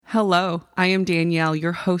Hello, I am Danielle,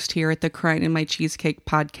 your host here at the Crying in My Cheesecake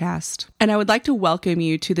podcast. And I would like to welcome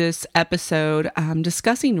you to this episode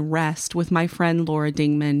discussing rest with my friend Laura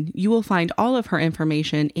Dingman. You will find all of her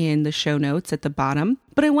information in the show notes at the bottom.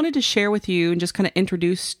 But I wanted to share with you and just kind of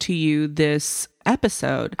introduce to you this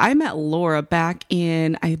episode. I met Laura back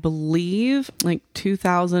in, I believe, like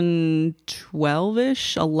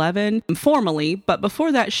 2012-ish, 11, formally. But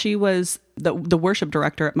before that, she was the worship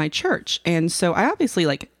director at my church. And so I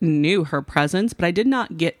obviously knew her presence, but I did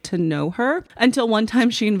not get to know her until one time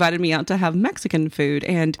she invited me out to have Mexican food.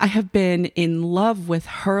 And I have been in love with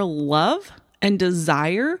her love and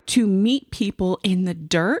desire to meet people in the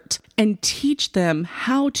dirt and teach them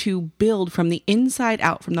how to build from the inside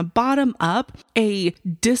out, from the bottom up, a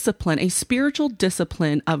discipline, a spiritual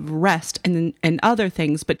discipline of rest and other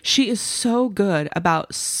things. But she is so good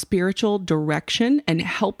about spiritual direction and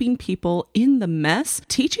helping people in the mess,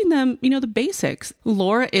 teaching them, the basics.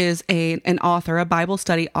 Laura is an author, a Bible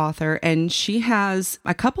study author, and she has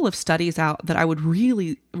a couple of studies out that I would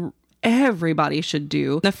really everybody should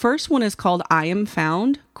do. The first one is called I Am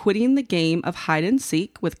Found, Quitting the Game of Hide and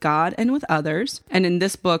Seek with God and with Others. And in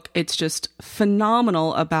this book, it's just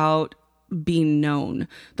phenomenal about being known.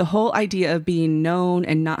 The whole idea of being known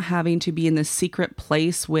and not having to be in this secret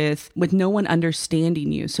place with no one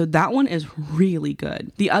understanding you. So that one is really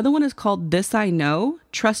good. The other one is called This I Know,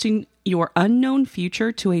 Trusting Your Unknown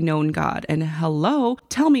Future to a Known God. And hello,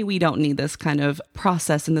 tell me we don't need this kind of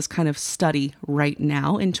process and this kind of study right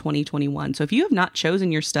now in 2021. So if you have not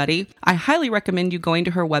chosen your study, I highly recommend you going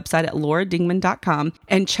to her website at lauradingman.com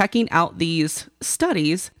and checking out these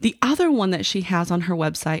studies. The other one that she has on her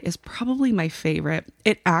website is probably my favorite.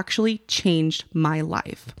 It actually changed my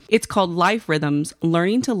life. It's called Life Rhythms,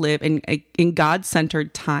 Learning to Live in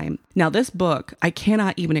God-Centered Time. Now, this book, I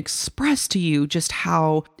cannot even express to you just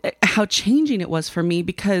how changing it was for me,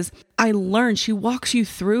 because I learned, she walks you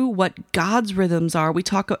through what God's rhythms are.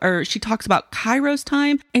 She talks about Kairos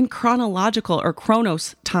time and chronological or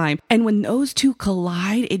Chronos time. And when those two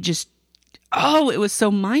collide, it was so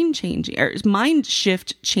mind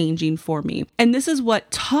shift changing for me. And this is what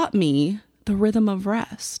taught me the rhythm of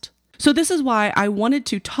rest. So this is why I wanted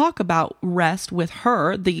to talk about rest with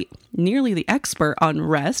her, nearly the expert on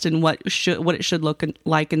rest and what it should look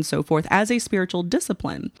like and so forth as a spiritual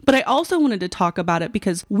discipline. But I also wanted to talk about it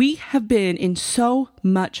because we have been in so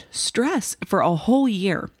much stress for a whole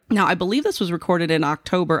year. Now, I believe this was recorded in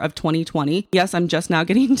October of 2020. Yes, I'm just now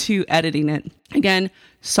getting to editing it. Again,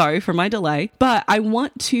 sorry for my delay, but I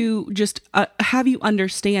want to just have you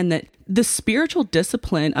understand that the spiritual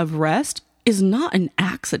discipline of rest is not an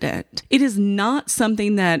accident. It is not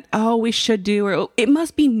something that, we should do, or it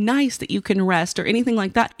must be nice that you can rest or anything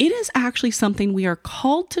like that. It is actually something we are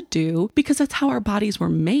called to do because that's how our bodies were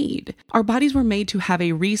made. Our bodies were made to have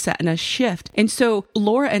a reset and a shift. And so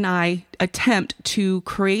Laura and I attempt to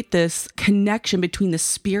create this connection between the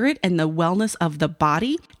spirit and the wellness of the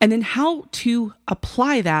body, and then how to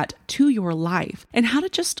apply that to your life and how to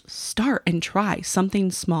just start and try something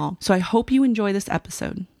small. So I hope you enjoy this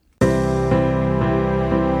episode.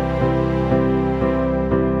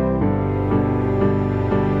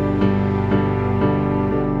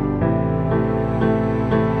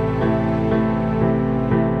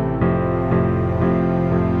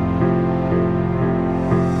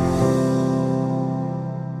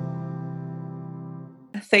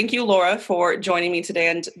 Thank you, Laura, for joining me today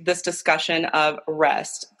in this discussion of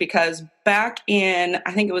rest, because back in,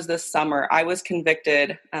 I think it was this summer, I was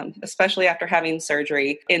convicted, especially after having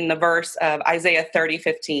surgery, in the verse of Isaiah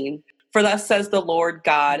 30:15. For thus says the Lord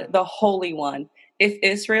God, the Holy One, if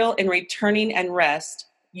Israel in returning and rest,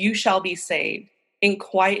 you shall be saved. In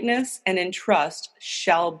quietness and in trust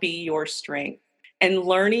shall be your strength. And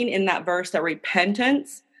learning in that verse that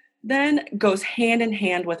repentance then goes hand in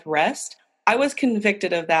hand with rest. I was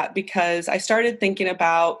convicted of that because I started thinking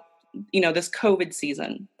about, this COVID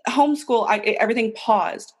season. Homeschool, everything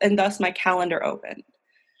paused, and thus my calendar opened.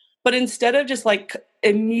 But instead of just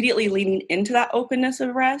immediately leaning into that openness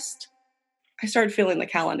of rest, I started feeling the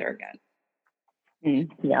calendar again.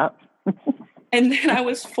 Yep. And then I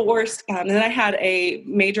was forced, and then I had a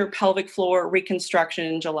major pelvic floor reconstruction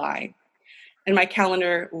in July, and my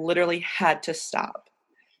calendar literally had to stop.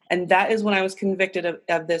 And that is when I was convicted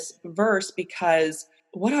of this verse, because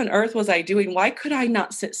what on earth was I doing? Why could I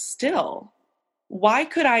not sit still? Why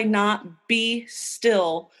could I not be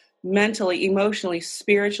still mentally, emotionally,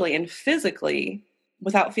 spiritually, and physically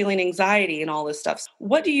without feeling anxiety and all this stuff?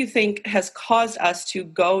 What do you think has caused us to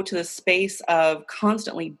go to the space of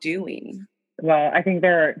constantly doing? Well, I think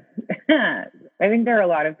there are a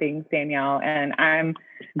lot of things, Danielle, and I'm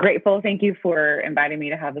grateful. Thank you for inviting me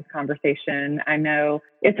to have this conversation. I know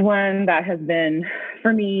it's one that has been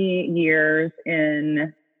for me years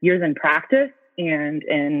in practice and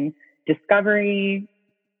in discovery,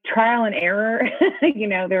 trial and error.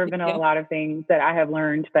 There have been a lot of things that I have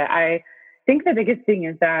learned, but I think the biggest thing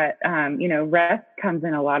is that, rest comes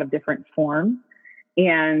in a lot of different forms,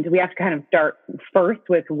 and we have to kind of start first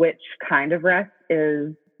with which kind of rest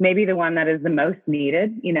is maybe the one that is the most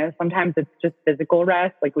needed. Sometimes it's just physical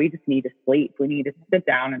rest. Like we just need to sleep. We need to sit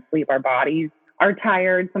down and sleep. Our bodies are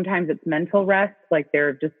tired. Sometimes it's mental rest. Like there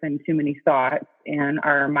have just been too many thoughts and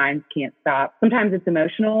our minds can't stop. Sometimes it's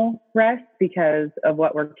emotional rest because of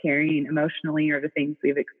what we're carrying emotionally or the things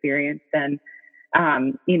we've experienced. And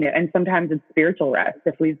sometimes it's spiritual rest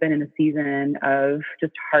if we've been in a season of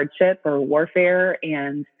just hardship or warfare.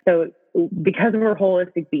 And so because we're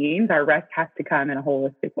holistic beings, our rest has to come in a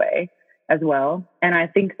holistic way as well. And I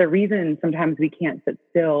think the reason sometimes we can't sit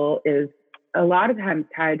still is a lot of times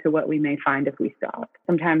tied to what we may find if we stop.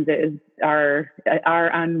 Sometimes it is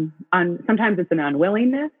sometimes it's an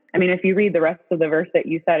unwillingness. I mean, if you read the rest of the verse that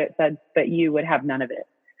you said, it said that you would have none of it.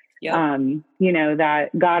 Yep. That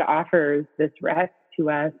God offers this rest to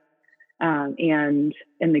us. And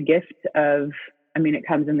in the gift of, it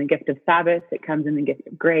comes in the gift of Sabbath. It comes in the gift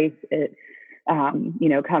of grace. It,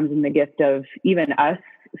 comes in the gift of even us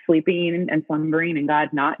sleeping and slumbering and God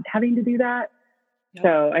not having to do that. Yep.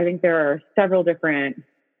 So I think there are several different,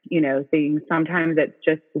 things. Sometimes it's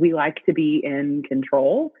just, we like to be in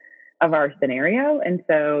control of our scenario. And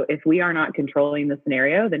so if we are not controlling the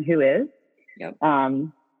scenario, then who is? Yep.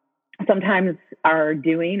 Sometimes our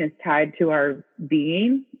doing is tied to our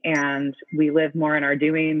being, and we live more in our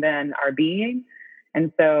doing than our being.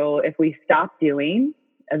 And so if we stop doing,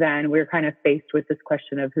 then we're kind of faced with this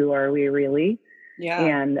question of who are we really? Yeah.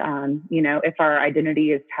 And, if our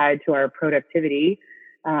identity is tied to our productivity,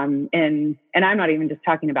 and I'm not even just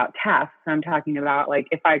talking about tasks, I'm talking about like,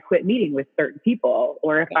 if I quit meeting with certain people,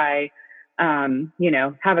 or if I,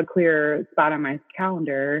 have a clear spot on my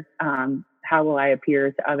calendar, how will I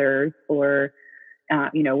appear to others, or,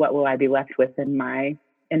 what will I be left with in my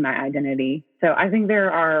identity? So I think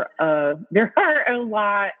there are a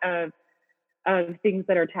lot of things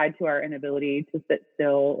that are tied to our inability to sit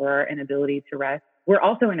still or our inability to rest. We're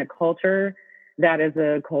also in a culture that is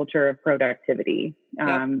a culture of productivity.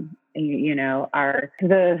 Yep.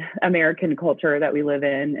 The American culture that we live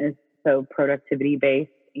in is so productivity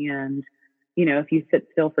based. And, if you sit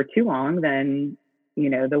still for too long, then,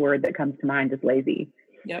 the word that comes to mind is lazy.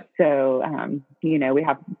 Yep. So, we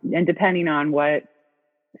have, and depending on what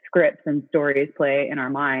scripts and stories play in our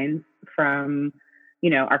minds from,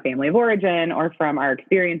 our family of origin or from our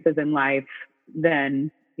experiences in life,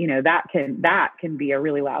 then, that can be a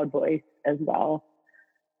really loud voice as well.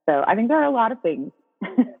 So I think there are a lot of things.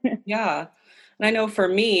 Yeah. And I know for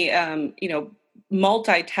me,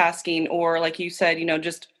 multitasking, or like you said,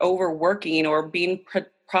 just overworking or being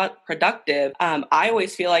productive. I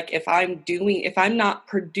always feel like if I'm not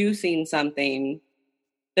producing something,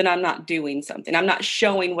 then I'm not doing something. I'm not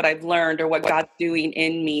showing what I've learned or what God's doing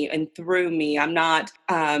in me and through me. I'm not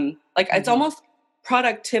it's almost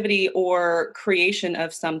productivity or creation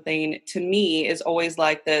of something to me is always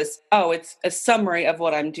like this. Oh, it's a summary of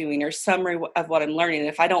what I'm doing or summary of what I'm learning. And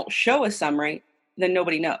if I don't show a summary, then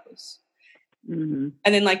nobody knows. Mm-hmm.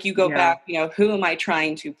 And then you go back, who am I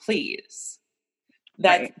trying to please?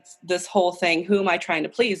 That's right. This whole thing. Who am I trying to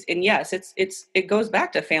please? And yes, it goes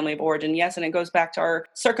back to family of origin. Yes. And it goes back to our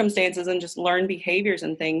circumstances and just learned behaviors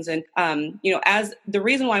and things. And, as the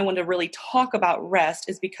reason why I wanted to really talk about rest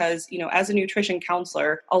is because, as a nutrition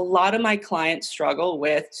counselor, a lot of my clients struggle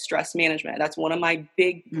with stress management. That's one of my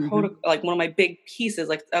big, one of my big pieces,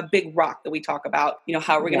 like a big rock that we talk about,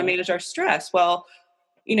 how are we going to manage our stress? Well,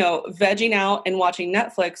 vegging out and watching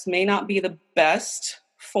Netflix may not be the best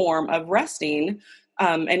form of resting,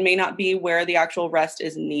 and may not be where the actual rest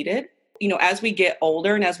is needed. As we get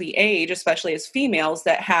older and as we age, especially as females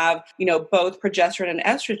that have, both progesterone and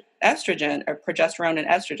estrogen, or progesterone and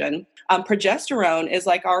estrogen, progesterone is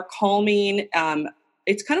like our calming,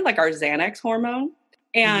 it's kind of like our Xanax hormone.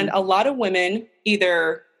 And a lot of women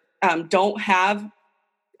either don't have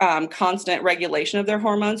constant regulation of their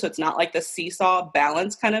hormones. So it's not like the seesaw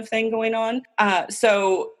balance kind of thing going on.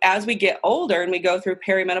 So as we get older and we go through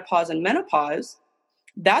perimenopause and menopause,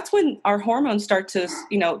 that's when our hormones start to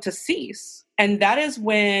cease. And that is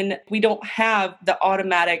when we don't have the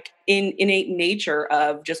automatic innate nature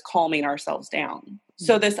of just calming ourselves down.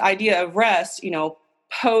 So this idea of rest,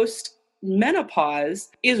 post menopause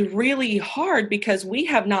is really hard because we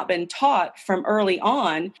have not been taught from early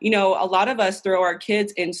on. A lot of us throw our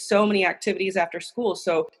kids in so many activities after school.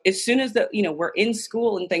 So as soon as we're in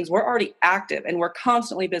school and things, we're already active and we're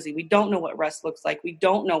constantly busy. We don't know what rest looks like. We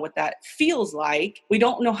don't know what that feels like. We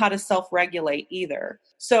don't know how to self-regulate either.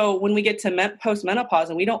 So when we get to postmenopause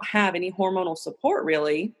and we don't have any hormonal support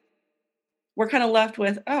really, we're kind of left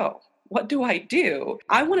with, oh, what do I do?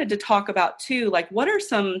 I wanted to talk about too, like what are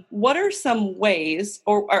some ways,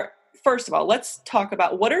 or first of all, let's talk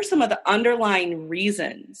about what are some of the underlying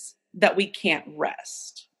reasons that we can't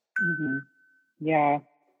rest? Mm-hmm. Yeah.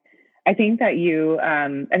 I think that you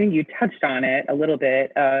touched on it a little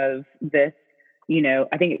bit of this,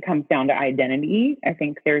 I think it comes down to identity. I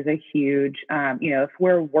think there's a huge, if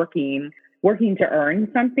we're working to earn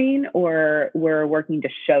something, or we're working to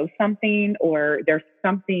show something, or there's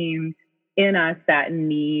something in us that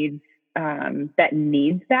needs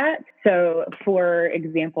that. So for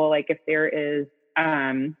example, like if there is,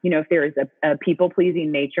 if there is a people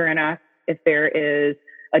pleasing nature in us, if there is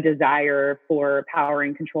a desire for power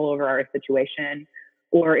and control over our situation,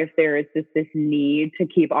 or if there is just this need to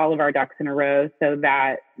keep all of our ducks in a row so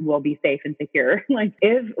that we'll be safe and secure,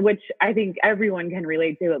 which I think everyone can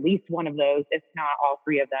relate to at least one of those, if not all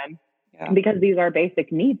three of them, because these are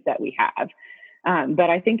basic needs that we have. But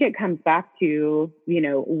I think it comes back to,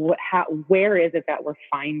 where is it that we're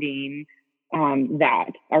finding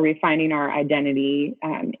that? Are we finding our identity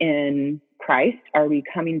in Christ? Are we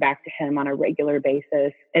coming back to him on a regular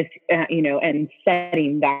basis, and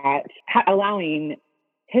setting that, allowing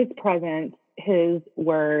his presence, his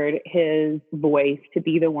word, his voice to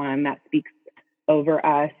be the one that speaks over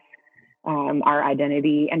us, our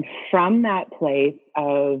identity. And from that place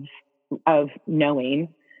of knowing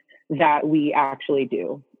that we actually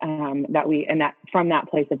do, that from that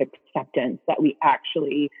place of acceptance that we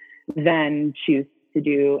actually then choose to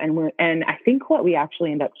do. And I think what we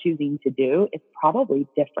actually end up choosing to do is probably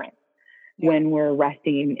different when we're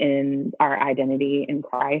resting in our identity in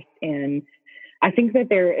Christ. And I think that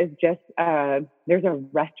there is just there's a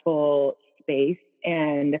restful space.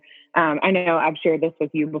 And I know I've shared this with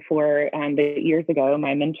you before, that years ago,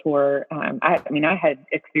 my mentor, I had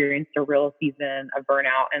experienced a real season of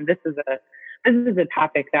burnout. And this is a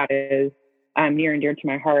topic that is near and dear to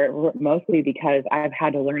my heart, mostly because I've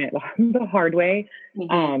had to learn it the hard way.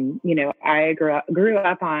 Mm-hmm. I grew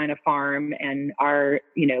up on a farm, and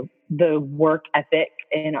the work ethic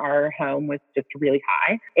in our home was just really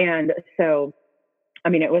high. And so,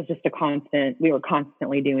 it was just we were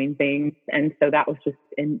constantly doing things. And so that was just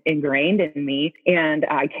ingrained in me. And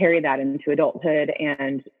I carried that into adulthood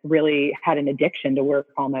and really had an addiction to work,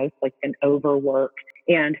 almost like an overwork,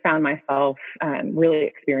 and found myself really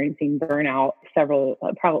experiencing burnout probably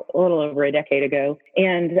a little over a decade ago.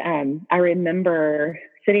 And I remember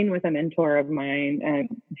sitting with a mentor of mine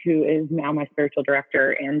who is now my spiritual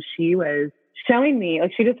director, and she was showing me,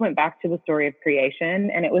 she just went back to the story of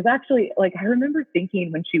creation. And it was actually I remember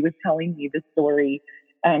thinking when she was telling me the story,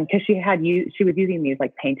 because she was using these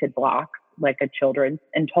painted blocks, like a children's,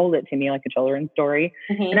 and told it to me like a children's story.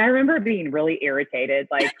 Mm-hmm. And I remember being really irritated,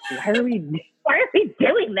 why are we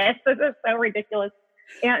doing this? This is so ridiculous.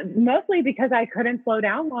 And mostly because I couldn't slow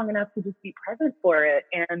down long enough to just be present for it.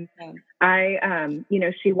 And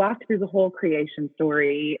she walked through the whole creation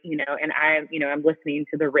story, and I'm listening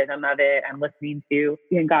to the rhythm of it. I'm listening to,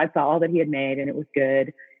 God saw all that he had made, and it was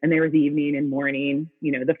good. And there was evening and morning,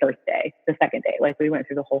 the first day, the second day, we went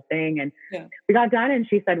through the whole thing, and we got done. And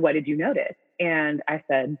she said, "What did you notice?" And I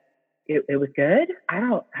said, it was good. I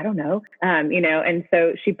don't know. And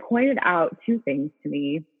so she pointed out two things to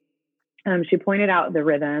me. She pointed out the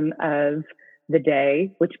rhythm of the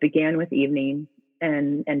day, which began with evening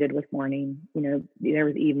and ended with morning. There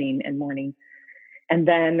was evening and morning. And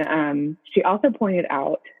then she also pointed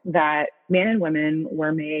out that man and women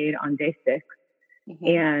were made on day 6, mm-hmm.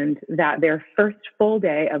 and that their first full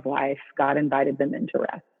day of life, God invited them into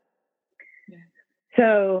rest. Yeah.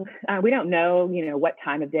 So we don't know, what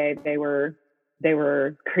time of day they were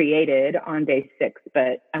created on day 6,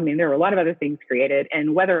 but there were a lot of other things created,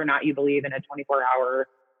 and whether or not you believe in a 24-hour,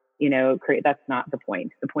 that's not the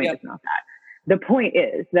point. The point is not that. The point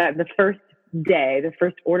is that the first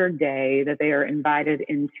ordered day, that they are invited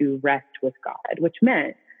into rest with God, which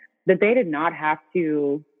meant that they did not have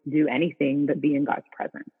to do anything but be in God's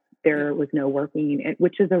presence. There was no working,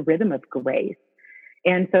 which is a rhythm of grace.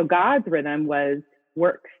 And so God's rhythm was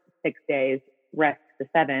work 6 days, rest the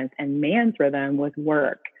 7th, and man's rhythm was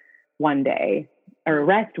work one day, or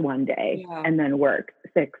rest one day, and then work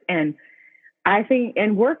 6. And I think,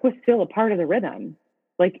 and work was still a part of the rhythm.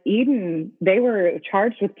 like Eden, they were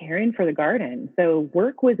charged with caring for the garden. So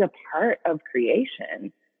work was a part of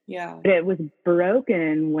creation. Yeah. But it was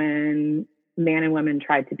broken when man and woman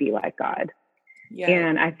tried to be like God. Yeah.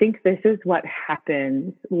 And I think this is what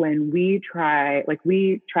happens when we try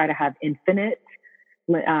to have infinite,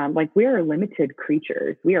 like we are limited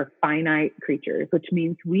creatures. We are finite creatures, which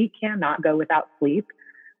means we cannot go without sleep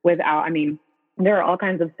I mean, there are all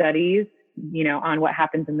kinds of studies, on what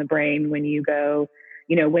happens in the brain when you go,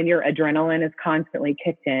 when your adrenaline is constantly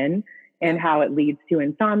kicked in and how it leads to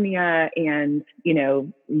insomnia and,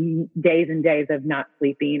 days and days of not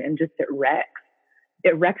sleeping, and just it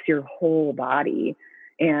wrecks your whole body.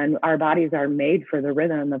 And our bodies are made for the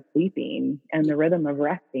rhythm of sleeping and the rhythm of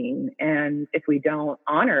resting. And if we don't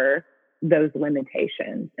honor those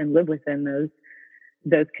limitations and live within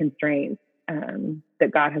those constraints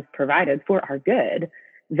that God has provided for our good,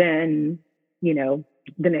 then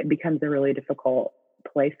it becomes a really difficult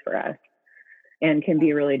place for us and can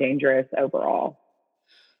be really dangerous overall.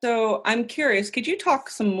 So I'm curious, could you talk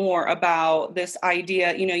some more about this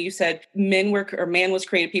idea? You said man was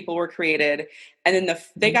created, people were created, and then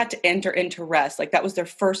they got to enter into rest. Like that was their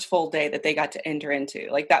first full day that they got to enter into.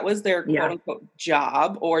 Like that was their quote unquote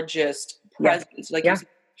job or just presence. Like you said,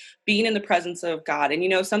 being in the presence of God.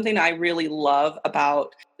 And something I really love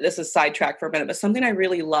about this is sidetracked for a minute, but something I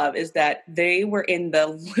really love is that they were in the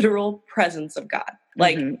literal presence of God.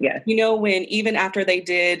 Like, when even after they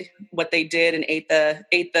did what they did and ate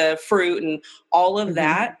the fruit and all of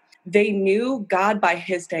that, they knew God by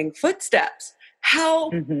his dang footsteps. How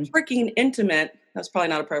freaking intimate, that's probably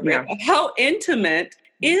not appropriate. Yeah. How intimate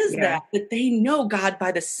is that they know God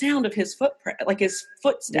by the sound of his footprint, like his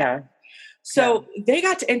footsteps. Yeah. So they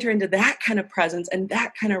got to enter into that kind of presence and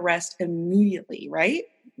that kind of rest immediately, right?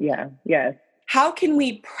 Yeah. Yes. How can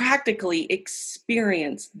we practically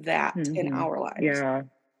experience that in our lives? Yeah.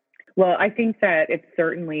 Well, I think that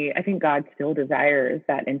I think God still desires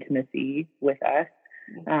that intimacy with us.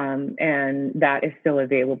 And that is still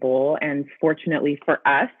available. And fortunately for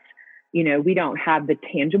us, we don't have the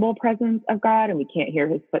tangible presence of God and we can't hear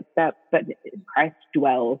his footsteps, but Christ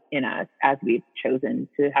dwells in us as we've chosen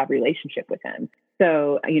to have relationship with him.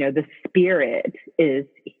 So, the Spirit is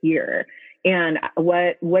here. And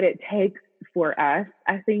what it takes for us,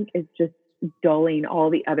 I think, is just dulling all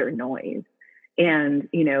the other noise and,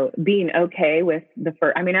 being okay with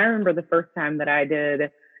I remember the first time that I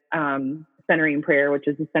did centering prayer, which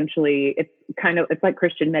is essentially, it's like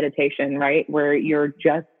Christian meditation, right? Where you're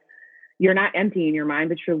not emptying your mind,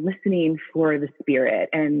 but you're listening for the Spirit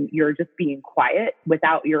and you're just being quiet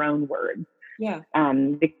without your own words. Yeah.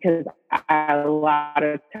 Because a lot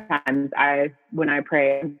of times when I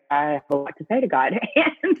pray, I have a lot to say to God.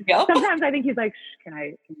 And sometimes I think he's like, can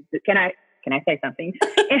I say something?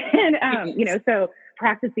 And, so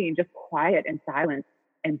practicing just quiet and silence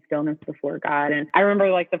and stillness before God. And I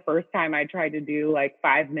remember like the first time I tried to do like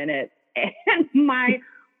 5 minutes and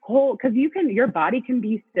because your body can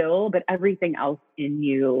be still, but everything else in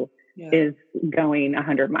you is going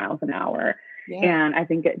 100 miles an hour. Yeah. And I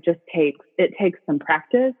think it takes some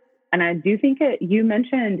practice. And I do think you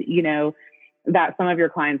mentioned, that some of your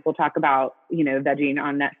clients will talk about, vegging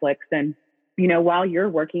on Netflix. And, while you're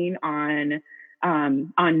working on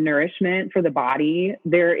nourishment for the body,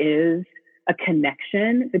 there is a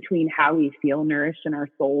connection between how we feel nourished in our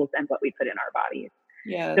souls and what we put in our bodies.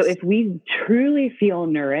 Yes. So if we truly feel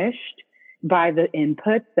nourished by the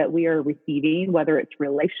inputs that we are receiving, whether it's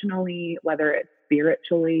relationally, whether it's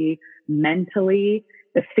spiritually, mentally,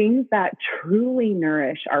 the things that truly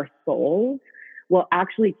nourish our souls will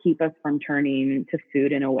actually keep us from turning to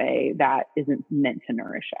food in a way that isn't meant to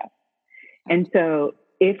nourish us. And so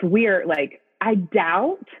if we're like, I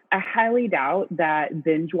highly doubt that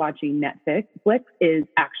binge watching Netflix is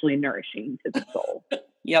actually nourishing to the soul.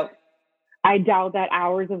 Yep. I doubt that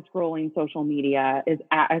hours of scrolling social media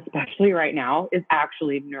especially right now, is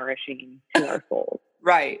actually nourishing to our souls.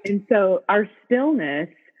 Right. And so our stillness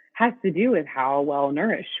has to do with how well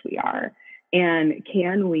nourished we are. And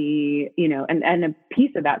can we, and a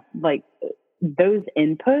piece of that, like those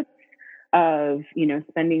inputs of,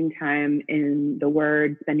 spending time in the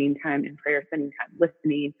Word, spending time in prayer, spending time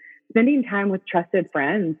listening, spending time with trusted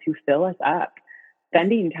friends who fill us up,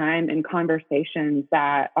 spending time in conversations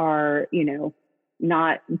that are,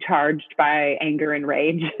 not charged by anger and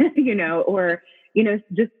rage, or,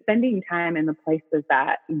 just spending time in the places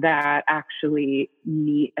that actually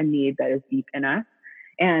meet a need that is deep in us.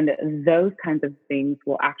 And those kinds of things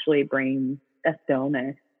will actually bring a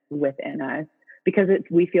stillness within us because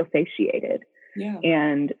we feel satiated. Yeah.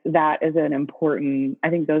 And that is an important, I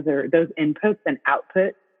think those inputs and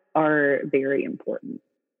outputs are very important.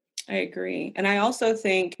 I agree. And I also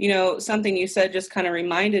think, something you said just kind of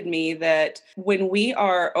reminded me that when we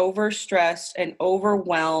are overstressed and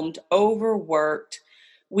overwhelmed, overworked,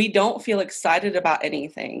 we don't feel excited about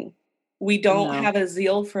anything. We don't No. have a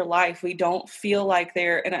zeal for life. We don't feel like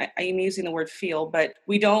and I am using the word feel, but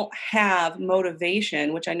we don't have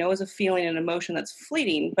motivation, which I know is a feeling and emotion that's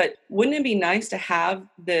fleeting. But wouldn't it be nice to have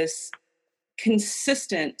this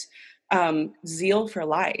consistent zeal for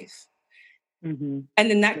life? Mm-hmm.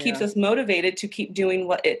 And then that keeps Yeah. us motivated to keep doing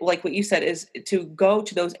like what you said, is to go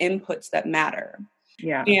to those inputs that matter.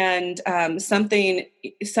 Yeah. And something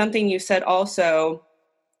you said also,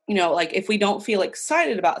 like if we don't feel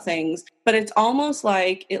excited about things, but it's almost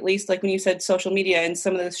like, at least like when you said social media and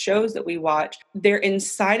some of the shows that we watch, they're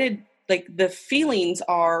incited, like the feelings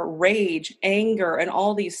are rage, anger, and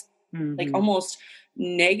all these like Mm-hmm. almost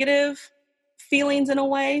negative feelings in a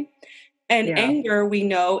way. And Yeah. anger, we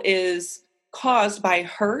know, is caused by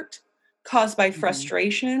hurt, caused by Mm-hmm.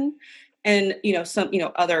 frustration, and some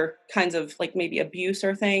other kinds of like maybe abuse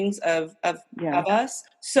or things Yeah. of us.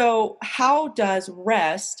 So how does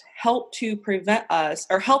rest help to prevent us,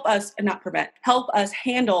 or help us, and not prevent, help us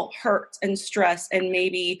handle hurt and stress and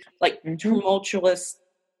maybe like Mm-hmm. tumultuous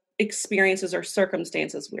experiences or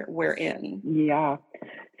circumstances we're in? Yeah.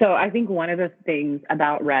 So I think one of the things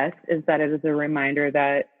about rest is that it is a reminder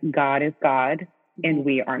that God is God and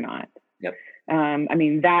we are not. Yep. I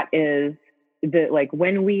mean, that is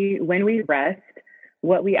when we rest,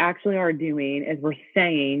 what we actually are doing is we're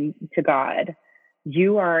saying to God,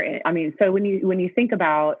 you are, I mean, so when you think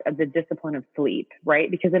about the discipline of sleep,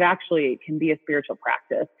 right? Because it actually can be a spiritual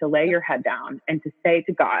practice to lay your head down and to say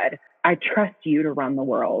to God, I trust you to run the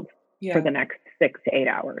world for the next 6 to 8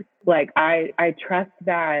 hours. Like I trust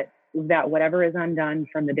that whatever is undone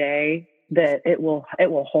from the day, that it will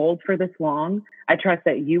hold for this long. I trust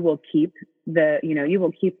that you will keep you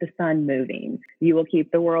will keep the sun moving. You will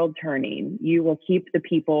keep the world turning. You will keep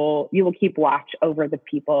watch over the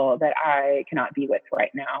people that I cannot be with right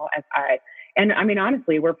now and I mean,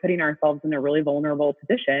 honestly, we're putting ourselves in a really vulnerable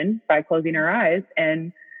position by closing our eyes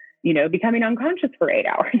and, becoming unconscious for 8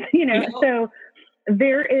 hours, so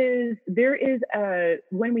there is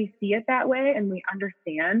when we see it that way and we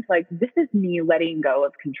understand, like, this is me letting go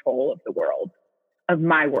of control of the world, of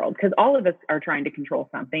my world, because all of us are trying to control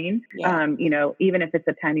something. Yeah. Even if it's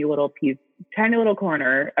a tiny little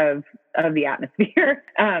corner of the atmosphere.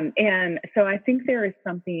 And so I think there is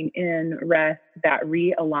something in rest that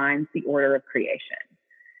realigns the order of creation,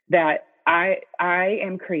 that I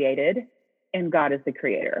am created and God is the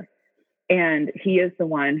creator. And he is the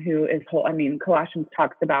one who is whole. I mean, Colossians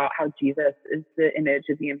talks about how Jesus is the image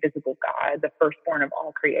of the invisible God, the firstborn of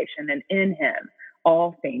all creation, and in him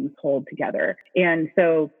all things hold together. And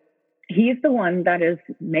so he's the one that is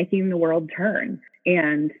making the world turn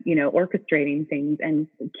and, orchestrating things and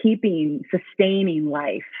sustaining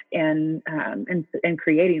life and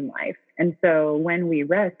creating life. And so when we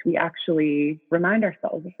rest, we actually remind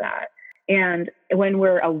ourselves of that. And when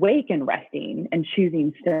we're awake and resting and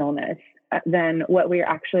choosing stillness, then what we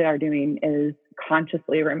actually are doing is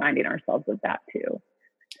consciously reminding ourselves of that too.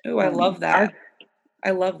 Oh, I love that.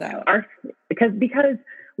 I love that. Because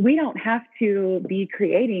we don't have to be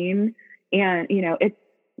creating, and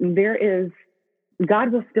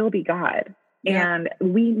God will still be God. Yeah. And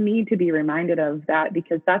we need to be reminded of that,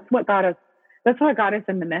 because that's what got us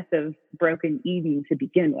in the mess of broken Eden to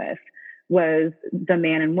begin with, was the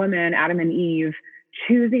man and woman, Adam and Eve,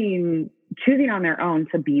 choosing on their own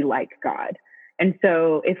to be like God. And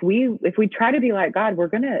so if we try to be like God,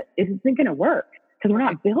 it isn't going to work, because we're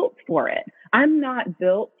not built for it. I'm not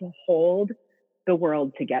built to hold the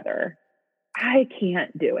world together. I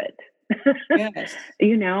can't do it. Yes.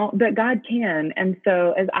 But God can. And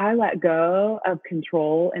so as I let go of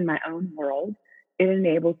control in my own world, it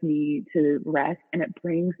enables me to rest, and it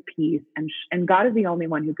brings peace. And God is the only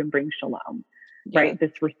one who can bring shalom, right?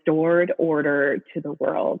 This restored order to the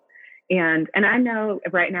world. And I know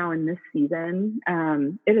right now in this season,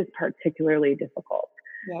 it is particularly difficult.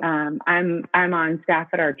 Yep. I'm on staff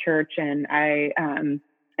at our church, and I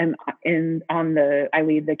I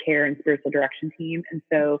lead the care and spiritual direction team. And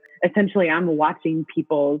so essentially I'm watching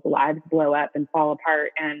people's lives blow up and fall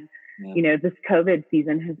apart. And, this COVID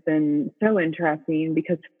season has been so interesting,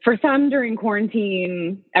 because for some during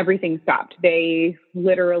quarantine, everything stopped. They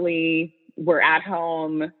literally were at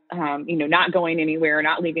home, not going anywhere,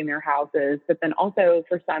 not leaving their houses. But then also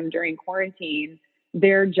for some during quarantine,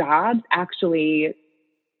 their jobs actually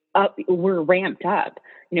were ramped up.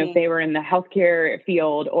 If they were in the healthcare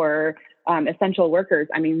field or essential workers,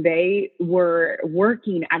 I mean, they were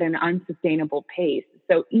working at an unsustainable pace.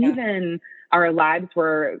 So even our lives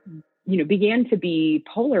were, began to be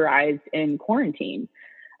polarized in quarantine.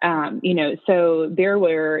 So there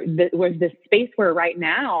was this space where right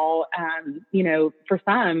now, for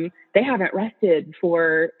some, they haven't rested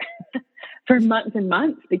for for months and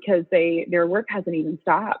months because their work hasn't even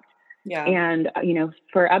stopped. Yeah. And,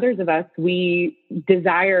 for others of us, we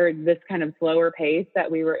desired this kind of slower pace that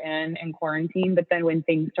we were in quarantine. But then when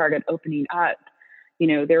things started opening up,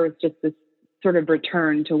 there was just this sort of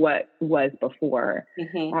return to what was before.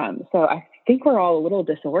 Mm-hmm. So I think we're all a little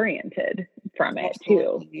disoriented from it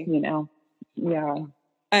too, Yeah.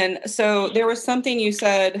 And so there was something you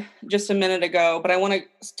said just a minute ago, but I want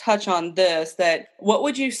to touch on this, that what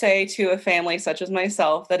would you say to a family such as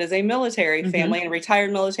myself that is a military family and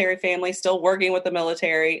retired military family, still working with the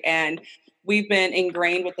military, and we've been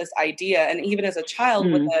ingrained with this idea, and even as a child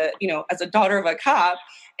with as a daughter of a cop,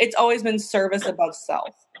 it's always been service above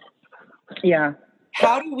self. Yeah.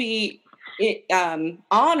 How do we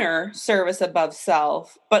honor service above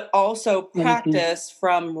self, but also practice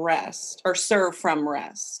from rest or serve from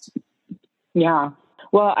rest? Yeah.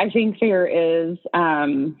 Well, I think there is,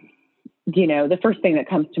 the first thing that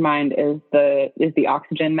comes to mind is the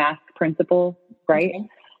oxygen mask principle, right? Okay.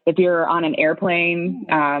 If you're on an airplane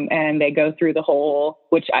and they go through the whole,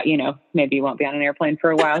 which, maybe you won't be on an airplane for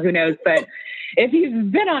a while, who knows, but if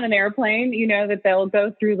you've been on an airplane, you know that they'll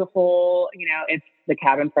go through the whole, if the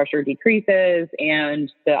cabin pressure decreases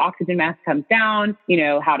and the oxygen mask comes down,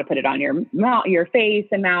 how to put it on your face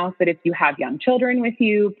and mouth. But if you have young children with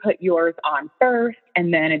you, put yours on first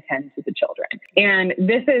and then attend to the children. And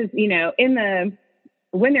this is,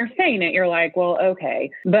 when they're saying it, you're like, well,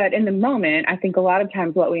 okay. But in the moment, I think a lot of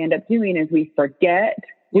times what we end up doing is we forget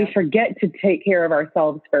to take care of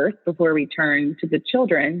ourselves first before we turn to the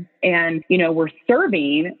children. And, we're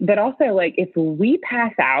serving, but also like if we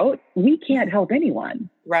pass out, we can't help anyone.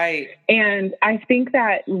 Right. And I think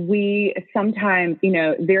that we sometimes,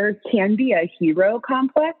 there can be a hero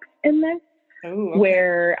complex in this. Ooh, okay.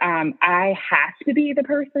 Where I have to be the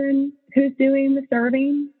person who's doing the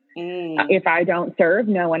serving. If I don't serve,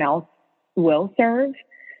 no one else will serve.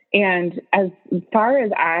 And as far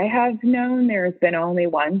as I have known, there's been only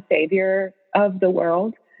one savior of the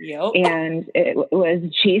world. Yep. And it was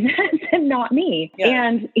Jesus and not me. Yeah.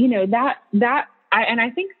 And, I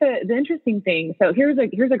think the interesting thing, so here's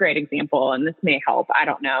a great example, and this may help. I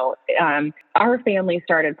don't know. Our family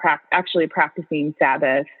started actually practicing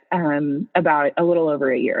Sabbath about a little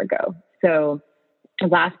over a year ago. So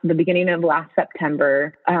the beginning of last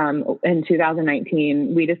September, in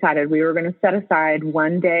 2019, we decided we were going to set aside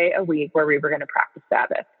one day a week where we were going to practice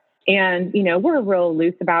Sabbath. And, we're real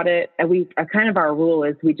loose about it. Our rule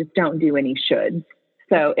is we just don't do any shoulds.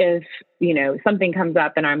 So if, something comes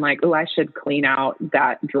up and I'm like, oh, I should clean out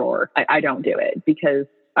that drawer, I don't do it because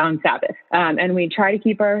on Sabbath. And we try to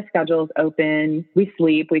keep our schedules open. We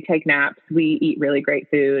sleep, we take naps, we eat really great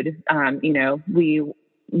food.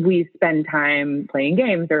 We spend time playing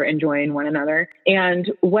games or enjoying one another. And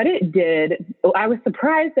what it did, I was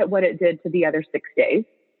surprised at what it did to the other 6 days,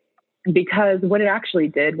 because what it actually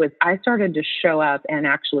did was I started to show up and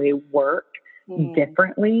actually work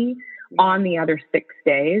differently on the other 6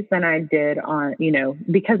 days than I did on,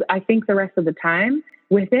 because I think the rest of the time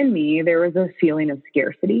within me, there was a feeling of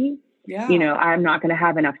scarcity. Yeah. I'm not going to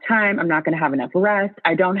have enough time. I'm not going to have enough rest.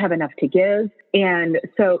 I don't have enough to give. And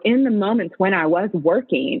so in the moments when I was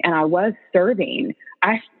working and I was serving,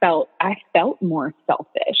 I felt more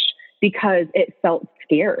selfish because it felt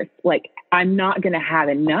scarce. Like I'm not going to have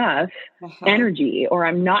enough energy, or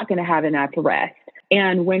I'm not going to have enough rest.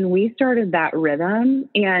 And when we started that rhythm,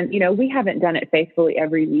 and, we haven't done it faithfully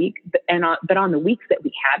every week, but on the weeks that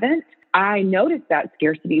we haven't, I noticed that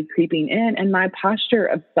scarcity is creeping in and my posture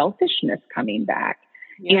of selfishness coming back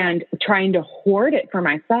and trying to hoard it for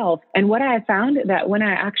myself. And what I found that when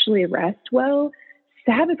I actually rest well,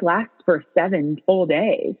 Sabbath lasts for 7 full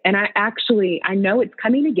days. And I know it's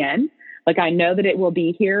coming again. Like I know that it will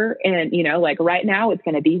be here, and, like right now it's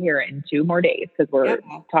going to be here in 2 more days because we're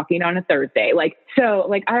talking on a Thursday. I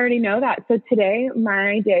already know that. So today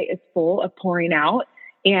my day is full of pouring out.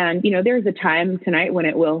 And, there's a time tonight when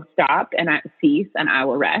it will stop and cease and I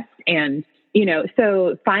will rest. And,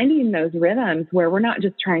 so finding those rhythms where we're not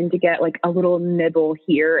just trying to get like a little nibble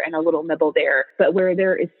here and a little nibble there, but where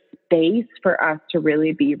there is space for us to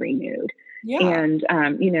really be renewed. Yeah. And,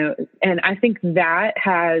 and I think that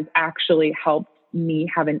has actually helped me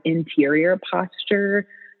have an interior posture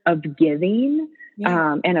of giving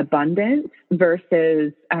and abundance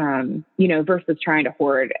versus trying to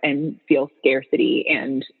hoard and feel scarcity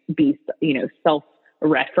and be, there's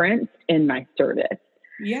in my service.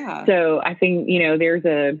 Yeah. So I think, there's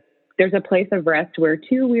there's a place of rest where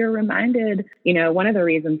too, we are reminded, one of the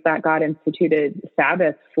reasons that God instituted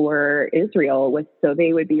Sabbath for Israel was so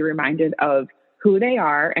they would be reminded of who they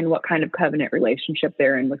are and what kind of covenant relationship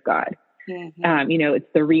they're in with God. Mm-hmm. It's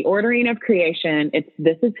the reordering of creation.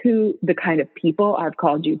 This is who the kind of people I've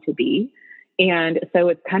called you to be. And so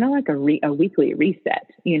it's kind of like a weekly reset,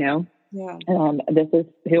 Yeah. This is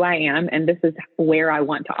who I am, and this is where I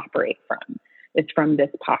want to operate from. It's from this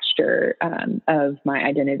posture of my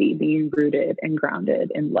identity being rooted and grounded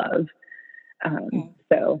in love.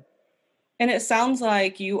 So. And it sounds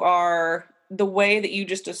like you are, the way that you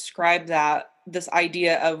just described that, this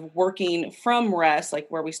idea of working from rest, like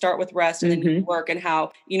where we start with rest and then you work, and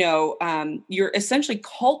how, you're essentially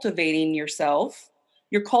cultivating yourself.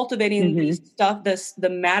 You're cultivating the stuff, the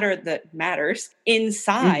matter that matters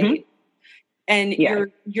inside. And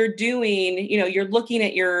you're doing, you're looking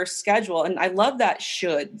at your schedule. And I love that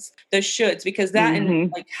the shoulds, because that, and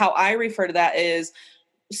like how I refer to that is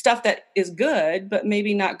stuff that is good, but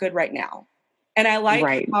maybe not good right now. And I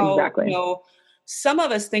like how, some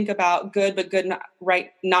of us think about good, but good,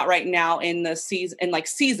 not right now in the season, in like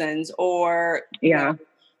seasons or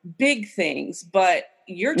big things, but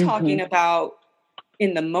you're talking about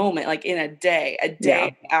in the moment, like in a day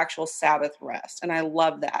of actual Sabbath rest. And I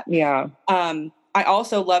love that. Yeah. I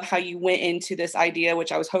also love how you went into this idea,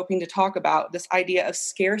 which I was hoping to talk about, this idea of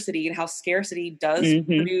scarcity and how scarcity does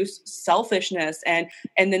produce selfishness. And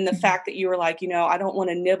then the fact that you were like, I don't want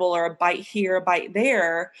to nibble or a bite here, a bite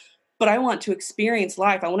there, but I want to experience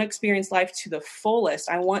life. I want to experience life to the fullest.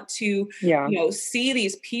 I want to, see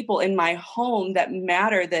these people in my home that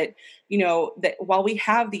matter, that, that while we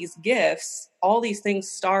have these gifts, all these things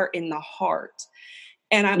start in the heart.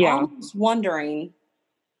 And I'm almost wondering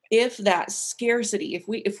if that scarcity,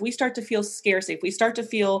 if we start to feel scarcity, if we start to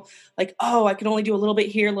feel like, oh, I can only do a little bit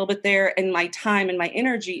here, a little bit there, and my time and my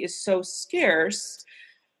energy is so scarce,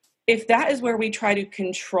 if that is where we try to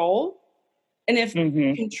control, and if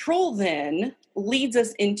control then leads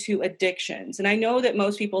us into addictions. And I know that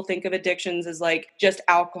most people think of addictions as like just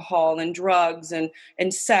alcohol and drugs and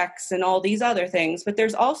sex and all these other things, but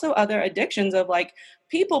there's also other addictions of like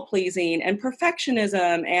people pleasing and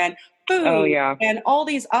perfectionism and food and all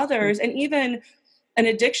these others, and even an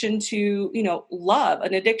addiction to, love,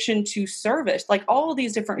 an addiction to service, like all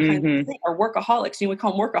these different kinds of things, or workaholics, we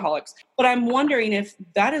call them workaholics. But I'm wondering if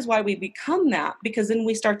that is why we become that, because then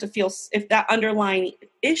we start to feel, if that underlying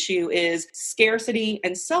issue is scarcity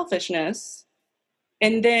and selfishness,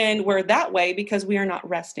 and then we're that way because we are not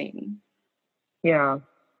resting. Yeah.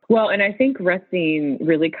 Well, and I think resting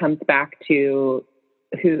really comes back to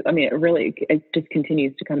it just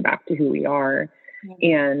continues to come back to who we are.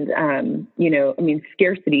 And,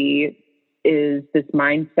 scarcity is this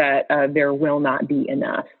mindset of there will not be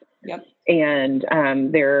enough. Yep. And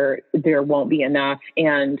there won't be enough.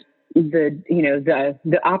 And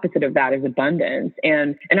the opposite of that is abundance.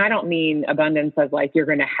 And I don't mean abundance of like you're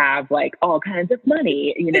going to have like all kinds of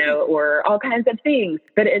money, or all kinds of things,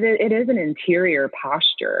 but it is an interior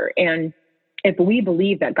posture. And if we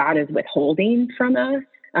believe that God is withholding from us,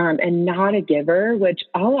 and not a giver, which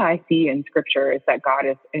all I see in scripture is that God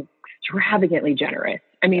is extravagantly generous.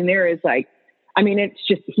 I mean, it's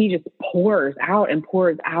just, he just pours out and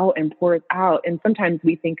pours out and pours out. And sometimes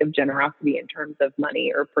we think of generosity in terms of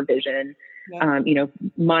money or provision,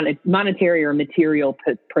 monetary or material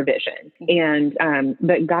provision. And,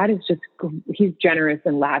 but God is he's generous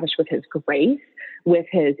and lavish with his grace, with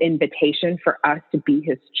his invitation for us to be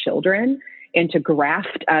his children, and to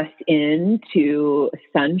graft us into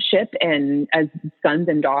sonship and as sons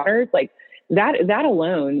and daughters. Like that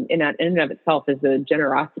alone in and of itself is a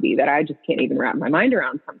generosity that I just can't even wrap my mind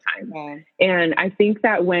around sometimes. Yeah. And I think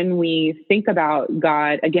that when we think about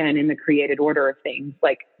God, again, in the created order of things,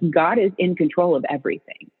 like God is in control of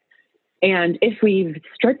everything. And if we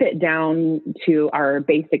strip it down to our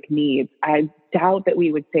basic needs, I doubt that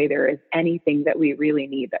we would say there is anything that we really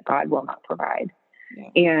need that God will not provide. Yeah.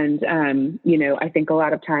 And, I think a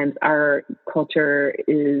lot of times our culture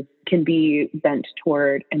can be bent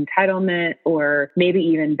toward entitlement, or maybe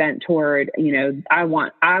even bent toward, I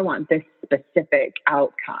want this specific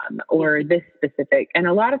outcome or this specific. And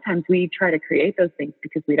a lot of times we try to create those things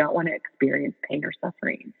because we don't want to experience pain or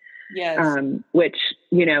suffering. Yes. Which,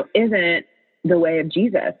 isn't the way of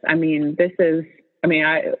Jesus. I mean, this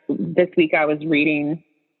week I was reading,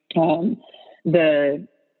 the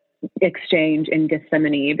exchange in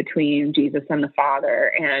Gethsemane between Jesus and the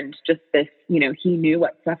Father, and just this, he knew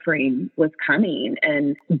what suffering was coming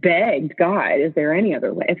and begged God, is there any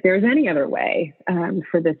other way? If there's any other way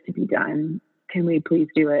for this to be done, can we please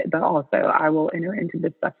do it? But also, I will enter into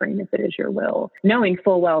this suffering if it is your will, knowing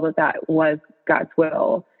full well that that was God's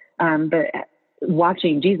will. But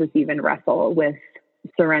watching Jesus even wrestle with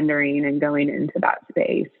surrendering and going into that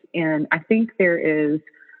space. And I think there is,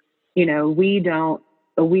 you know, we don't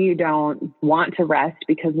want to rest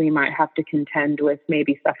because we might have to contend with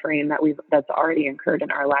maybe suffering that's already incurred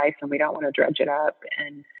in our life, and we don't want to dredge it up.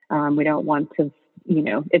 And we don't want to, you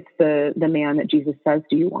know, it's the man that Jesus says,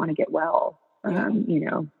 do you want to get well? You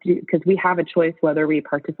know, because we have a choice whether we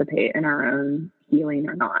participate in our own healing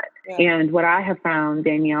or not. Yeah. And what I have found,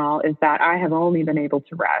 Danielle, is that I have only been able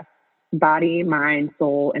to rest body, mind,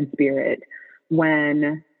 soul, and spirit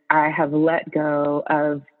when I have let go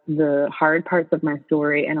of the hard parts of my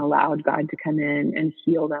story and allowed God to come in and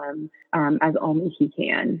heal them as only He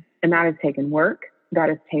can. And that has taken work. That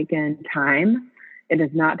has taken time. It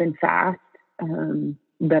has not been fast,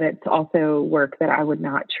 but it's also work that I would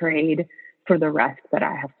not trade for the rest that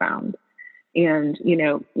I have found. And, you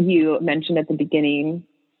know, you mentioned at the beginning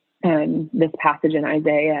this passage in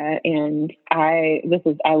Isaiah, and I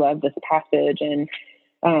love this passage. And,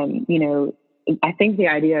 you know, I think the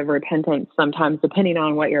idea of repentance sometimes, depending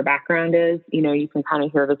on what your background is, you know, you can kind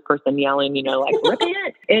of hear this person yelling, you know, like,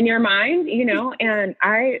 repent in your mind, you know. And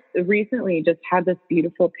I recently just had this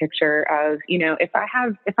beautiful picture of, you know, if I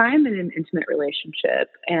am in an intimate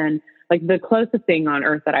relationship, and like the closest thing on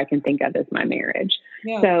earth that I can think of is my marriage.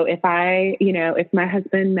 Yeah. So if my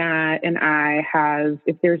husband, Matt, and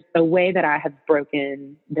if there's a way that I have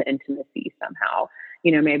broken the intimacy somehow,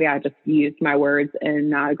 you know, maybe I just used my words in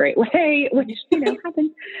not a great way, which, you know,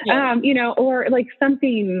 happens, yeah. You know, or like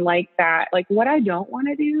something like that. Like, what I don't want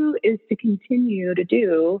to do is to continue to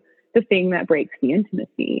do the thing that breaks the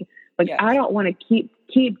intimacy. Like, yes. I don't want to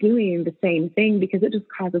keep doing the same thing, because it just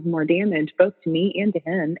causes more damage, both to me and to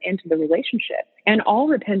him and to the relationship. And all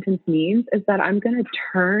repentance means is that I'm going to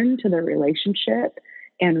turn to the relationship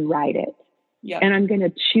and right it. Yeah. And I'm going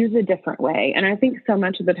to choose a different way. And I think so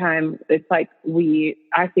much of the time it's like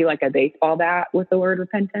I feel like a baseball bat with the word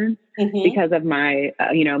repentance, mm-hmm. because of my,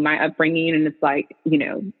 my upbringing. And it's like, you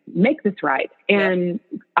know, make this right. And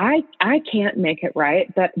yeah. I can't make it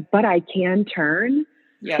right, but I can turn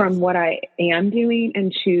yes. from what I am doing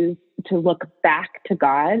and choose to look back to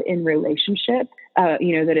God in relationship,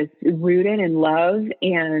 that is rooted in love,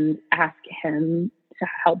 and ask Him to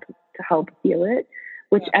help heal it.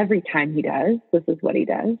 Which every time He does, this is what He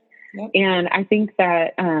does. Yep. And I think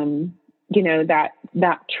that,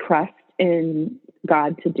 that trust in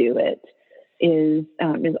God to do it is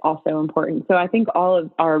also important. So I think all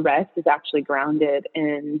of our rest is actually grounded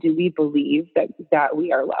in, do we believe that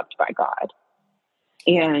we are loved by God?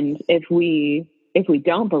 And if we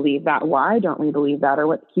don't believe that, why don't we believe that, or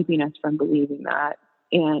what's keeping us from believing that?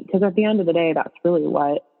 And because at the end of the day, that's really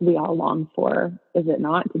what we all long for, is it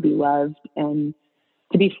not? To be loved and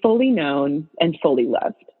to be fully known and fully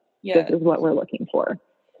loved. Yes. This is what we're looking for.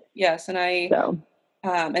 Yes. And I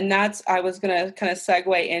was going to kind of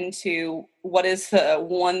segue into what is the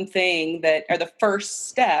one thing or the first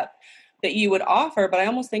step that you would offer, but I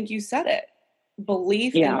almost think you said it.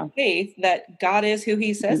 Belief and faith that God is who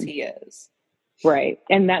He says He is. Right.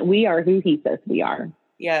 And that we are who He says we are.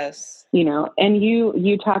 Yes. You know, and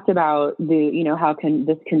you talked about how can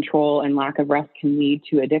this control and lack of rest can lead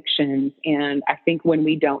to addictions. And I think when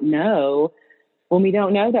we don't know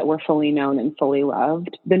that we're fully known and fully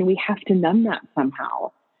loved, then we have to numb that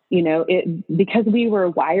somehow. You know, because we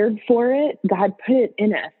were wired for it, God put it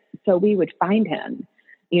in us so we would find Him,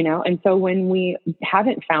 you know. And so when we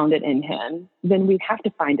haven't found it in Him, then we have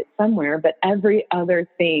to find it somewhere, but every other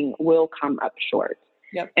thing will come up short.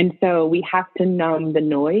 Yep. And so we have to numb the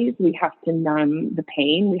noise. We have to numb the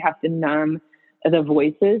pain. We have to numb the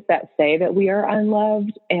voices that say that we are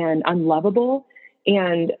unloved and unlovable.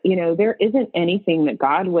 And, you know, there isn't anything that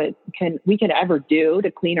we could ever do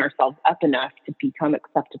to clean ourselves up enough to become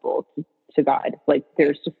acceptable to God. Like,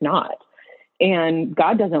 there's just not. And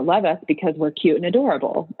God doesn't love us because we're cute and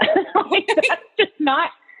adorable. That's just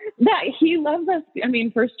not that He loves us. I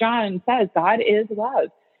mean, 1 John says God is love.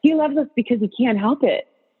 He loves us because He can't help it.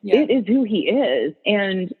 Yeah. It is who He is.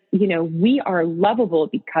 And, you know, we are lovable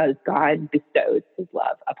because God bestows His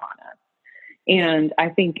love upon us. And I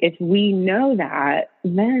think if we know that,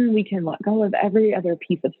 then we can let go of every other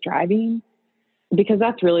piece of striving, because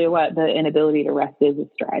that's really what the inability to rest is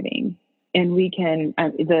striving. And we can,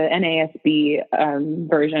 the NASB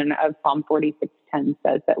version of Psalm 46:10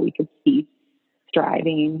 says that we could cease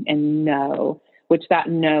striving and know, which that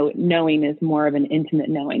knowing is more of an intimate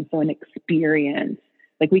knowing. So an experience,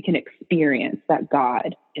 like we can experience that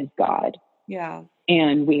God is God. Yeah.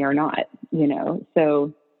 And we are not, you know.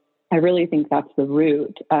 So I really think that's the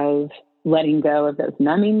root of letting go of those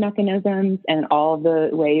numbing mechanisms and all the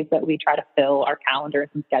ways that we try to fill our calendars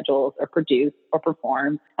and schedules or produce or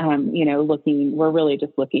perform. We're really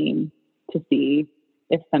just looking to see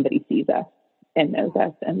if somebody sees us and knows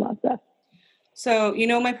us and loves us. So,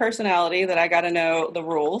 my personality, that I got to know the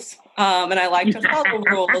rules, and I like to follow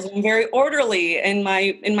rules. I'm very orderly in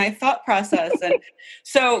my thought process. And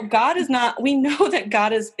so God is not, we know that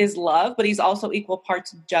God is love, but he's also equal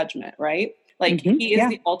parts judgment, right? Like he is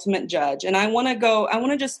the ultimate judge. And I want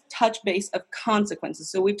to just touch base of consequences.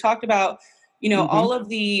 So we've talked about, all of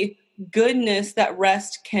the goodness that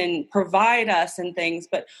rest can provide us and things,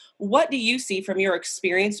 but what do you see from your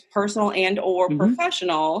experience, personal and or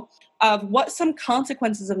professional, of what some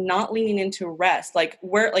consequences of not leaning into rest? Like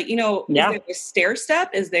where, is there a stair step?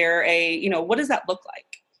 Is there a, what does that look like?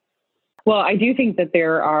 Well, I do think that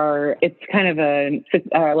it's kind of a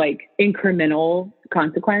incremental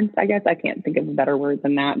consequence, I guess. I can't think of a better word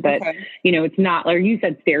than that, but it's not, like you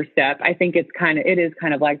said, stair step. I think it is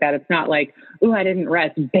kind of like that. It's not like, oh, I didn't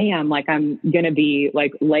rest, bam, like I'm going to be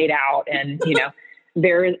like laid out and,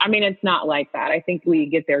 it's not like that. I think we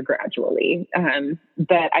get there gradually.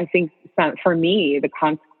 But I think for me,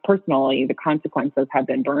 personally, the consequences have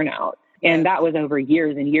been burnout. And that was over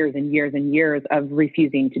years and years and years and years of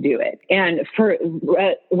refusing to do it. And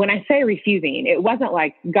when I say refusing, it wasn't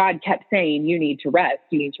like God kept saying, you need to rest,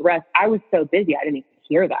 you need to rest. I was so busy, I didn't even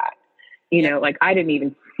hear that. I didn't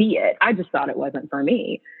even see it. I just thought it wasn't for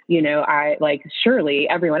me. Surely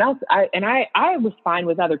everyone else, I was fine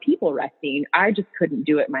with other people resting. I just couldn't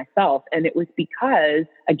do it myself. And it was because,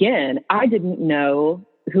 again, I didn't know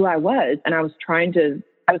who I was. And I was trying to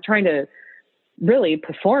really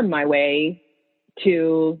perform my way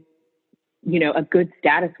to, a good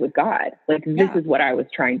status with God. This is what I was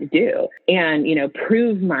trying to do and,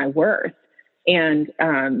 prove my worth. And,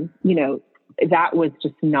 that was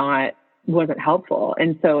just wasn't helpful.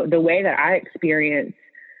 And so the way that I experienced,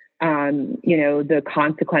 the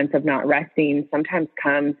consequence of not resting sometimes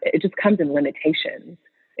comes in limitations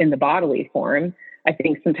in the bodily form. I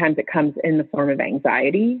think sometimes it comes in the form of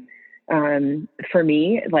anxiety. For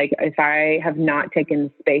me, like if I have not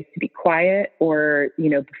taken space to be quiet or,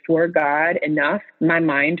 before God enough, my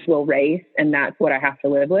mind will race. And that's what I have to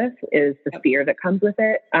live with is the fear that comes with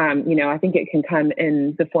it. I think it can come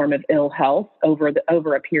in the form of ill health over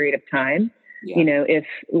a period of time. Yeah. If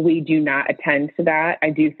we do not attend to that, I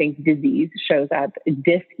do think dis-ease shows up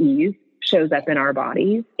in our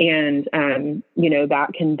bodies. And, that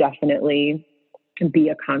can definitely be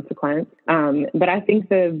a consequence. But I think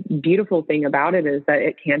the beautiful thing about it is that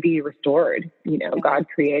it can be restored. God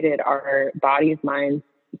created our bodies, minds,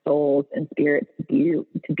 souls, and spirits to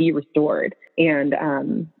be restored. And,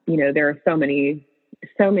 there are so many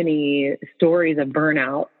stories of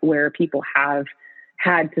burnout where people have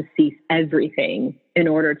had to cease everything in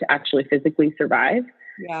order to actually physically survive.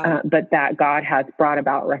 Yeah. But that God has brought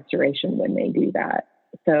about restoration when they do that.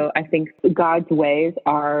 So I think God's ways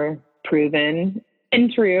are proven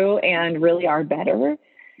and true and really are better.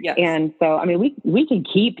 Yes. And so, we can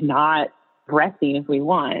keep not resting if we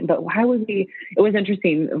want, but why would we? It was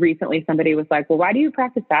interesting. Recently, somebody was like, well, why do you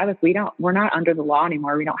practice Sabbath? We're not under the law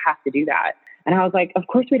anymore. We don't have to do that. And I was like, of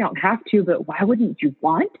course we don't have to, but why wouldn't you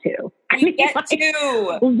want to? We get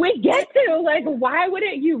to. Like, why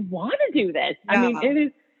wouldn't you want to do this? Yeah. It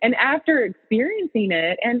is. And after experiencing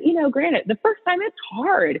it, and, granted, the first time it's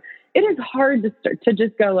hard. It is hard to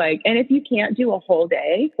just go and if you can't do a whole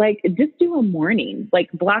day, just do a morning,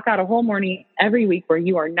 block out a whole morning every week where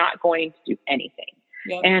you are not going to do anything.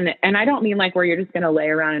 Yep. And I don't mean where you're just going to lay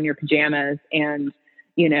around in your pajamas and,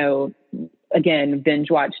 again, binge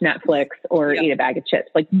watch Netflix or eat a bag of chips.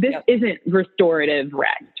 This isn't restorative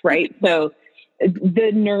rest, right? So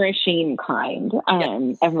the nourishing kind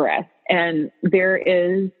of rest. And there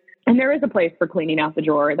is a place for cleaning out the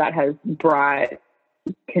drawer that has brought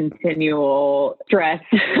continual stress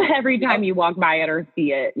every time you walk by it or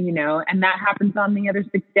see it, and that happens on the other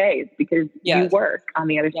 6 days because you work on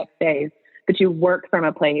the other 6 days, but you work from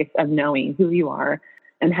a place of knowing who you are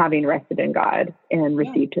and having rested in God and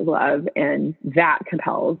received his love. And that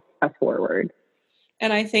compels us forward.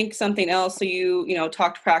 And I think something else, so you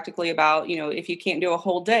talked practically about, if you can't do a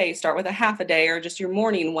whole day, start with a half a day or just your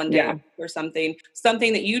morning one day or something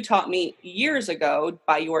that you taught me years ago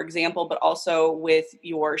by your example, but also with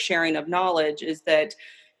your sharing of knowledge is that,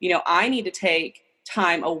 I need to take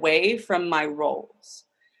time away from my roles.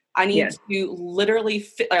 I need to literally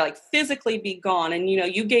physically be gone. And,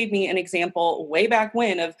 you gave me an example way back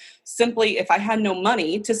when of simply, if I had no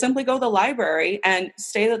money, to simply go to the library and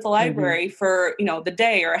stay at the library for, the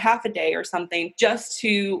day or a half a day or something, just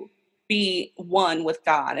to be one with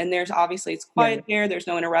God. And there's obviously, it's quiet there. There's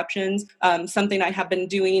no interruptions. Something I have been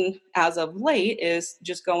doing as of late is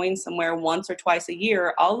just going somewhere once or twice a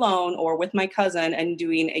year alone or with my cousin and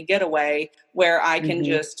doing a getaway where I can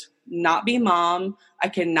just not be mom. I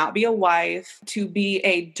cannot be a wife, to be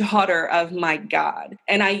a daughter of my God.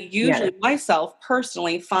 And I usually myself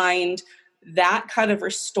personally find that kind of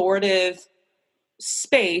restorative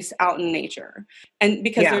space out in nature. And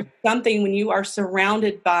because there's something when you are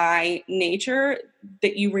surrounded by nature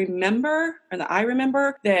that you remember, or that I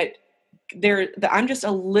remember, that I'm just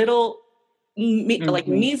a little like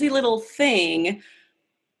measly little thing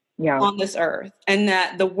on this earth, and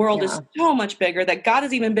that the world is so much bigger, that God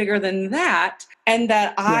is even bigger than that, and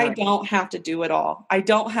that I don't have to do it all. I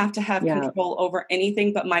don't have to have control over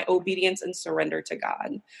anything but my obedience and surrender to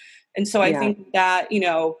God. And so I think that, you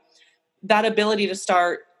know, that ability to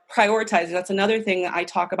start prioritizing, that's another thing that I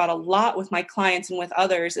talk about a lot with my clients and with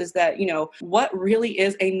others, is that, you know, what really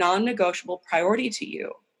is a non-negotiable priority to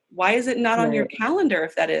you? Why is it not on your calendar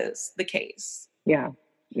if that is the case? Yeah,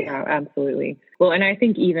 absolutely. Well, and I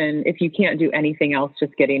think even if you can't do anything else,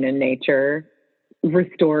 just getting in nature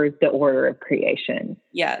restores the order of creation.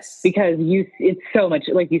 Yes. Because it's so much,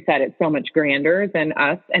 like you said, it's so much grander than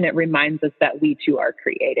us. And it reminds us that we too are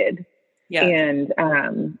created. Yeah.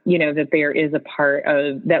 And, you know, that there is a part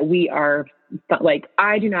of that we are, like,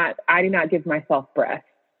 I do not give myself breath.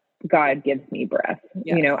 God gives me breath.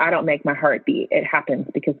 Yeah. You know, I don't make my heart beat. It happens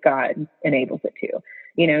because God enables it to.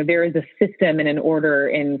 You know, there is a system and an order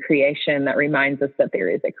in creation that reminds us that there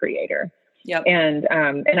is a creator. Yep. And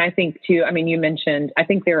I think too, I mean, you mentioned, I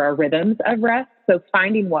think there are rhythms of rest. So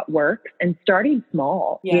finding what works and starting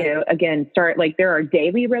small, you know, again, there are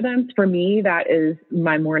daily rhythms. For me, that is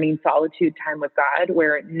my morning solitude time with God,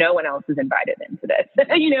 where no one else is invited into this,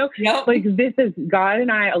 you know, like this is God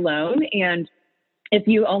and I alone. And if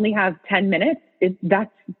you only have 10 minutes,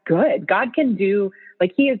 that's good. God can do,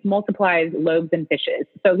 like, he has multiplied loaves and fishes,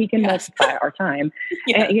 so he can multiply our time.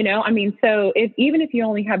 And, you know, I mean, so even if you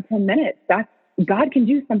only have 10 minutes, God can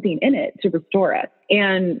do something in it to restore us.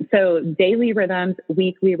 And so daily rhythms,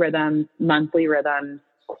 weekly rhythms, monthly rhythms,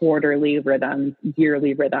 quarterly rhythms,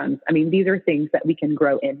 yearly rhythms. I mean, these are things that we can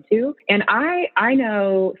grow into. And I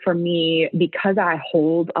know for me, because I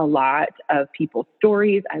hold a lot of people's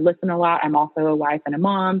stories, I listen a lot. I'm also a wife and a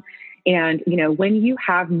mom. And, you know, when you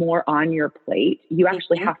have more on your plate, you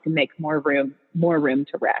actually have to make more room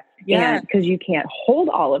to rest. Yeah. Because you can't hold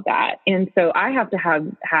all of that. And so I have to have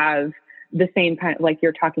the same kind of, like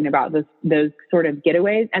you're talking about, those sort of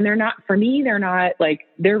getaways. And they're not like,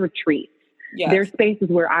 they're retreats. Yes. They're spaces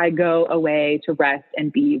where I go away to rest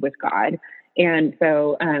and be with God. And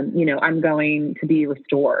so, you know, I'm going to be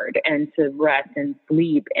restored and to rest and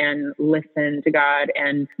sleep and listen to God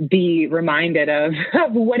and be reminded of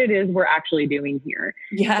what it is we're actually doing here.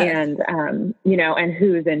 Yes. And, you know, and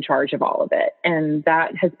who's in charge of all of it. And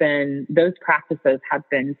those practices have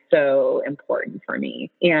been so important for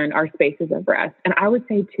me and our spaces of rest. And I would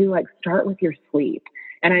say too, like, start with your sleep.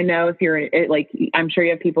 And I know if you're like, I'm sure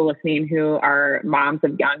you have people listening who are moms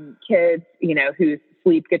of young kids, you know, whose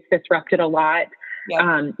sleep gets disrupted a lot,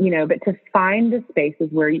 you know, but to find the spaces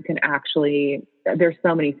where you can actually, there's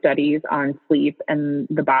so many studies on sleep and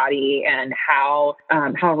the body and how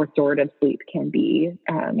restorative sleep can be.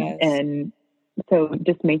 And so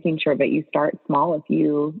just making sure that you start small,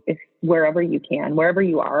 if wherever you can, wherever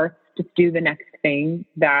you are, just do the next thing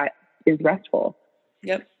that is restful.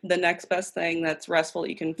 Yep. The next best thing that's restful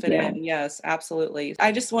you can fit in. Yes, absolutely.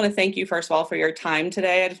 I just want to thank you, first of all, for your time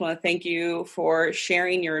today. I just want to thank you for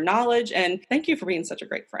sharing your knowledge, and thank you for being such a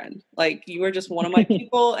great friend. Like, you are just one of my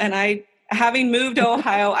people. And having moved to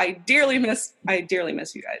Ohio, I dearly miss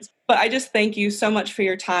you guys. But I just thank you so much for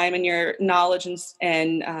your time and your knowledge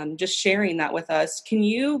and just sharing that with us. Can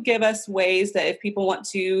you give us ways that if people want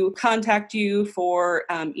to contact you for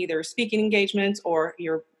either speaking engagements or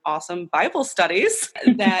your awesome Bible studies,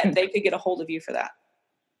 that they could get a hold of you for that?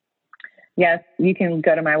 Yes, you can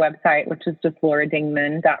go to my website, which is just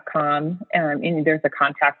lauradingman.com. And there's a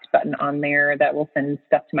contact button on there that will send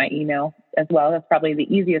stuff to my email as well. That's probably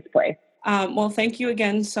the easiest place. Well, thank you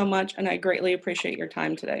again so much. And I greatly appreciate your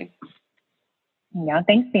time today. Yeah,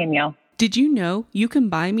 thanks, Danielle. Did you know you can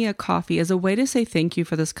buy me a coffee as a way to say thank you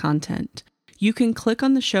for this content? You can click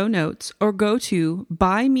on the show notes or go to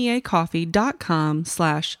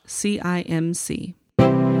buymeacoffee.com/CIMC.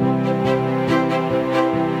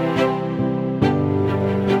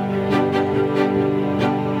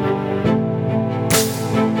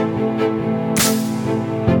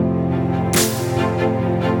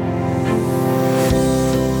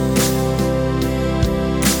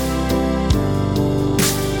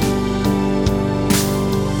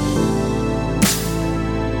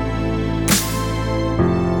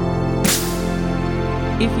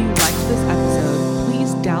 you liked this episode,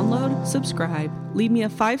 please download, subscribe, leave me a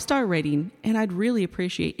 5-star rating, and I'd really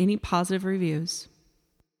appreciate any positive reviews.